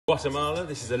Guatemala.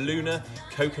 This is ALUNA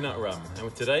coconut rum,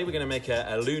 and today we're going to make a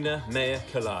ALUNA Maya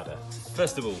Colada.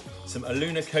 First of all, some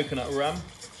ALUNA coconut rum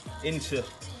into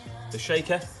the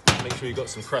shaker. Make sure you've got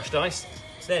some crushed ice.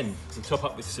 Then we'll top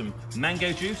up with some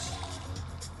mango juice,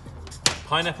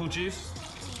 pineapple juice,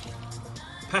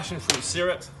 passion fruit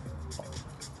syrup,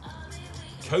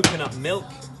 coconut milk,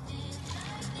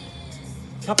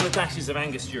 a couple of dashes of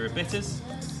Angostura bitters,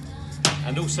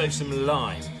 and also some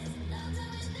lime.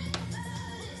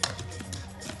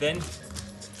 Then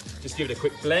just give it a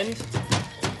quick blend.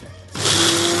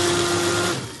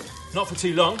 Not for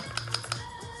too long.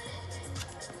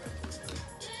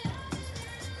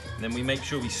 And then we make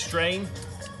sure we strain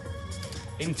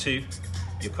into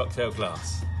your cocktail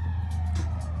glass.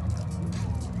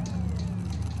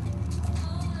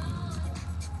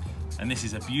 And this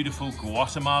is a beautiful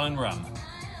Guatemalan rum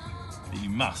that you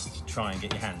must try and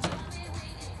get your hands on.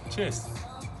 Cheers.